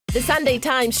The Sunday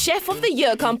Times Chef of the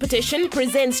Year competition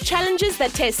presents challenges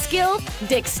that test skill,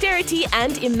 dexterity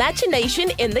and imagination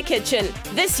in the kitchen.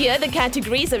 This year, the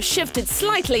categories have shifted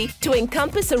slightly to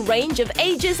encompass a range of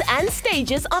ages and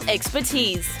stages of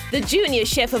expertise. The Junior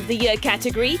Chef of the Year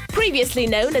category, previously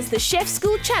known as the Chef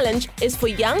School Challenge, is for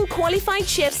young qualified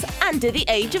chefs under the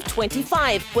age of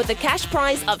 25, with a cash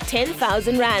prize of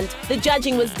 10,000 Rand. The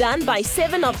judging was done by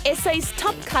 7 of SA's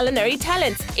top culinary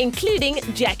talents, including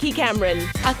Jackie Cameron.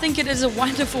 I think it is a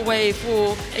wonderful way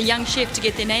for a young chef to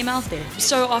get their name out there.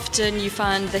 So often you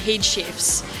find the head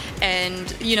chefs and,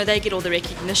 they get all the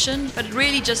recognition, but it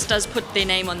really just does put their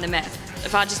name on the map.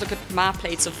 If I just look at my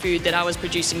plates of food that I was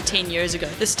producing 10 years ago,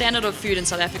 the standard of food in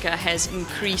South Africa has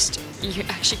increased. You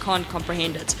actually can't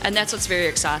comprehend it. And that's what's very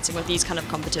exciting with these kind of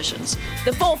competitions.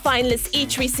 The 4 finalists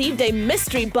each received a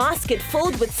mystery basket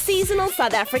filled with seasonal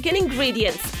South African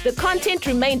ingredients. The content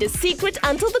remained a secret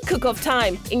until the cook-off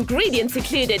time. Ingredients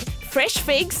included fresh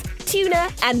figs, tuna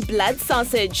and blood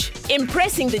sausage.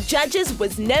 Impressing the judges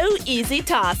was no easy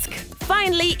task.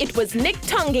 Finally, it was Nick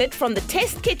Tonglet from the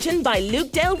Test Kitchen by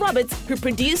Luke Dale Roberts who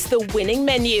produced the winning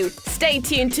menu. Stay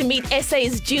tuned to meet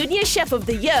SA's Junior Chef of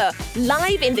the Year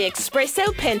live in the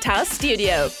Espresso Penthouse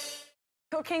studio.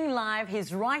 Cooking live,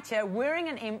 he's right here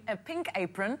wearing a pink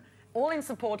apron, all in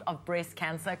support of breast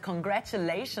cancer.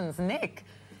 Congratulations, Nick.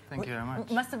 Thank you very much.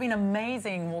 It must have been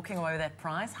amazing walking away with that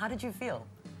prize. How did you feel?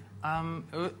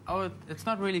 It's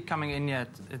not really coming in yet.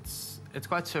 It's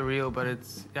quite surreal, but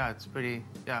it's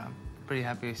pretty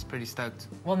happy, it's pretty stoked.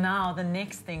 Well, now the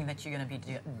next thing that you're going to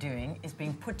be doing is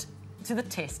being put to the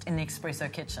test in the Espresso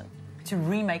kitchen to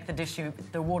remake the dish, the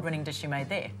award-winning dish you made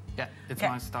there. Yeah, it's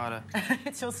my starter.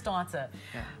 It's your starter.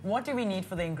 Yeah. What do we need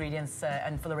for the ingredients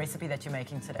and for the recipe that you're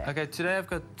making today? Okay, today I've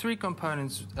got 3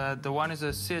 components. The one is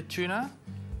a seared tuna,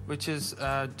 which is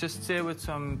just seared with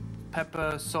some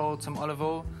pepper, salt, some olive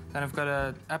oil. Then I've got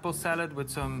an apple salad with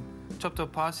some chopped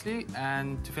up parsley,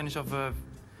 and to finish off a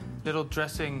little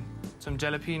dressing, some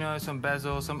jalapeno, some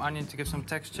basil, some onion to give some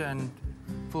texture and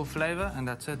full flavor, and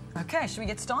that's it. Okay, should we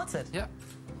get started? Yeah.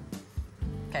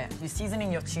 Okay, you're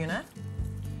seasoning your tuna.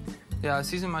 Yeah, I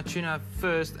season my tuna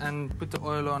first and put the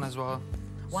oil on as well.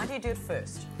 Why do you do it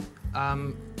first?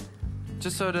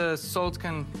 Just so the salt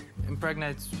can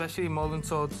impregnate, especially molten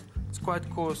salt. It's quite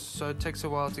coarse, so it takes a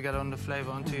while to get on the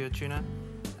flavor onto your tuna.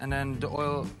 And then the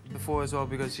oil before as well,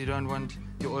 because you don't want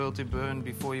your oil to burn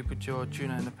before you put your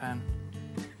tuna in the pan.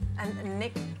 And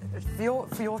Nick,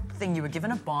 for your thing, you were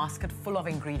given a basket full of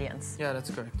ingredients. Yeah,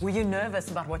 that's correct. Were you nervous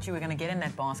about what you were going to get in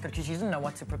that basket because you didn't know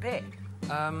what to prepare?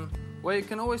 Well, you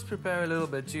can always prepare a little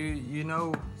bit. You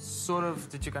know sort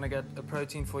of that you're going to get a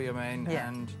protein for your main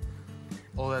and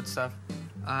all that stuff.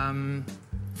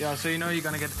 Yeah, so you know you're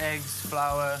going to get eggs,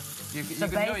 flour. You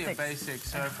can know your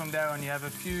basics. So from there on, you have a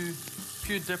few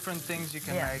different things you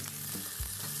can make.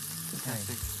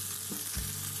 Fantastic.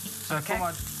 So for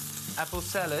my apple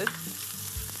salad,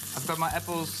 I've got my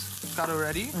apples cut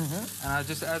already, and I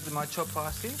just add my chopped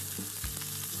parsley.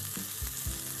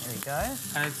 There we go.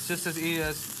 And it's just as easy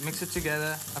as mix it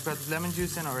together. I've got lemon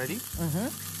juice in already.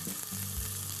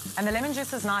 And the lemon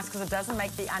juice is nice because it doesn't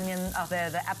make the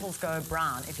the apples go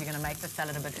brown if you're going to make the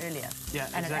salad a bit earlier. Yeah,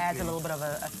 and it adds a little bit of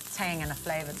a tang and a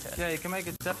flavour to it. Yeah, you can make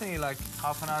it definitely like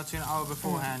half an hour to an hour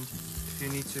beforehand if you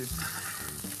need to.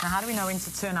 Now, how do we know when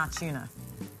to turn our tuna?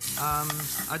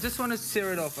 I just want to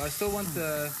sear it off. I still want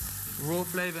the raw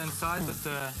flavour inside, but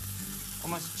the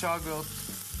almost char-grilled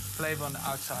flavour on the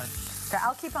outside. Okay,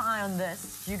 I'll keep an eye on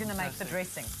this. You're going to make the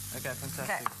dressing. Okay,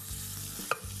 fantastic.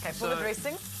 Okay, for the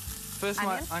dressing. First,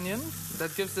 my onion.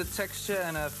 That gives the texture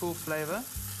and a full flavour.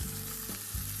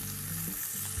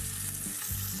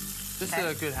 Just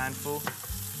a good handful.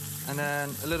 And then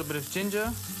a little bit of ginger.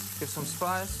 Give some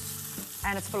spice.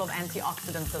 And it's full of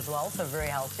antioxidants as well, so very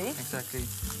healthy. Exactly.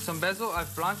 Some basil.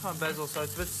 I've blanched my basil so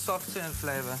it's a bit softer in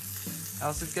flavour.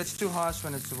 Else it gets too harsh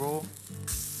when it's raw.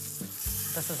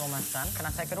 This is almost done. Can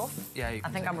I take it off? Yeah, you can.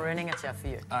 I think I'm ruining it here for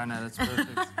you. Oh, no, that's perfect.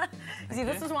 You see,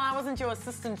 this is why I wasn't your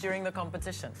assistant during the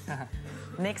competition.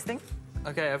 Next thing.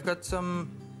 Okay, I've got a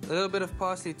little bit of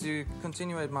parsley to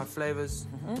continuate my flavours.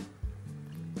 I'm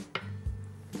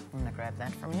going to grab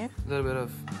that from you. A little bit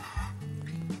of...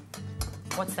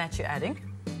 What's that you're adding?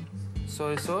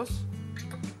 Soy sauce.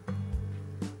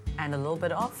 And a little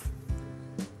bit of?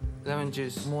 Lemon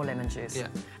juice. More lemon juice. Yeah.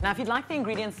 Now, if you'd like the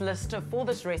ingredients list for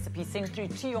this recipe, send through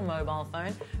to your mobile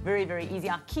phone. Very, very easy.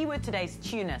 Our keyword today is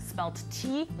tuna, spelled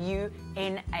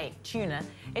T-U-N-A, tuna.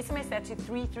 SMS that to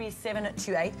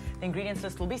 33728. The ingredients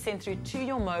list will be sent through to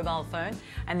your mobile phone,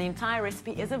 and the entire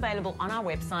recipe is available on our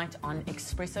website on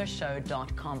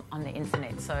expressoshow.com on the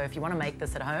internet. So if you want to make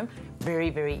this at home, very,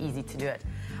 very easy to do it.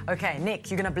 Okay, Nick,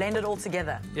 you're going to blend it all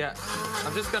together. Yeah,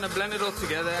 I'm just going to blend it all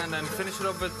together and then finish it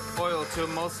off with oil to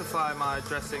emulsify my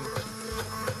dressing.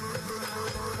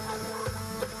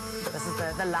 This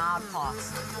is the loud part.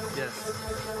 Yes.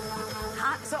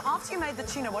 So after you made the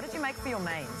tuna, what did you make for your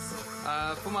mains?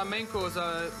 For my main course,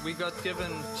 we got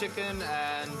given chicken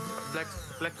and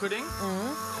black pudding.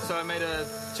 So I made a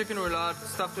chicken roulade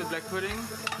stuffed with black pudding.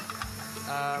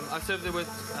 I served it with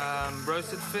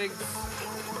roasted figs,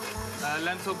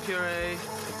 lentil puree,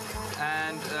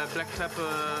 and black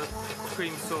pepper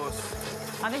cream sauce.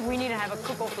 I think we need to have a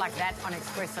cook-off like that on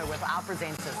Espresso with our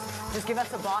presenters. Just give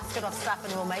us a basket of stuff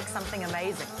and we'll make something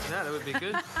amazing. Yeah, that would be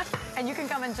good. And you can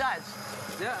come and judge.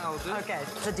 Yeah, I'll do. Okay,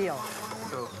 it's a deal.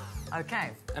 Cool.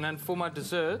 Okay. And then for my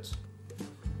dessert,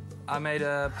 I made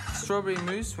a strawberry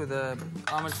mousse with a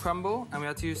almond crumble, and we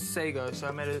had to use sago. So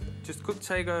I made a just cooked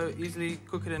sago, easily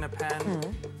cook it in a pan,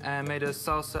 and made a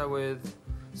salsa with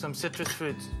some citrus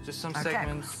fruit, just some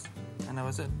segments, and that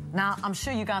was it. Now, I'm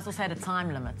sure you guys also had a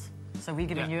time limit. So we're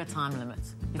giving you a time limit.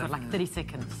 You've got like 30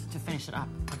 seconds to finish it up.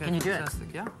 Okay, can you do fantastic,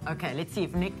 it? Yeah. Okay, let's see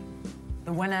if Nick,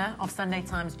 the winner of Sunday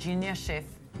Times Junior Chef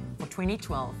for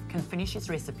 2012, can finish his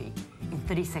recipe in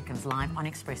 30 seconds live on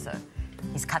Espresso.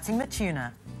 He's cutting the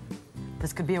tuna.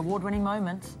 This could be an award-winning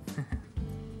moment.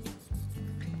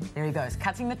 There he goes,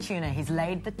 cutting the tuna. He's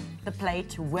laid the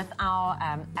plate with our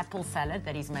apple salad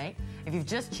that he's made. If you've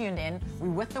just tuned in, we're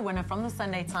with the winner from the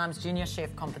Sunday Times Junior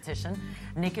Chef competition.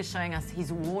 Nick is showing us his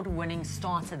award-winning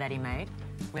starter that he made.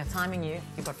 We're timing you.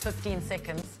 You've got 15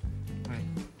 seconds. Right.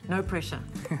 No pressure.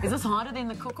 Is this harder than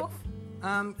the cook-off?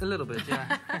 A little bit,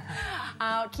 yeah.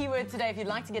 Our keyword today, if you'd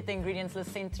like to get the ingredients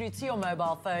list sent through to your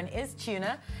mobile phone, is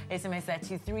tuna. SMS that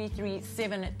to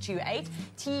 33728.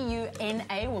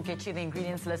 TUNA will get you the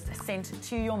ingredients list sent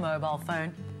to your mobile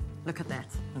phone. Look at that.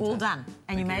 All done.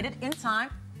 And you made it in time.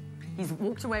 He's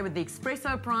walked away with the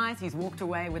Espresso Prize. He's walked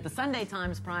away with the Sunday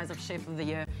Times Prize of Chef of the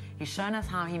Year. He's shown us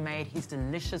how he made his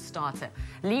delicious starter.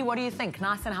 Lee, what do you think?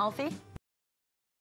 Nice and healthy?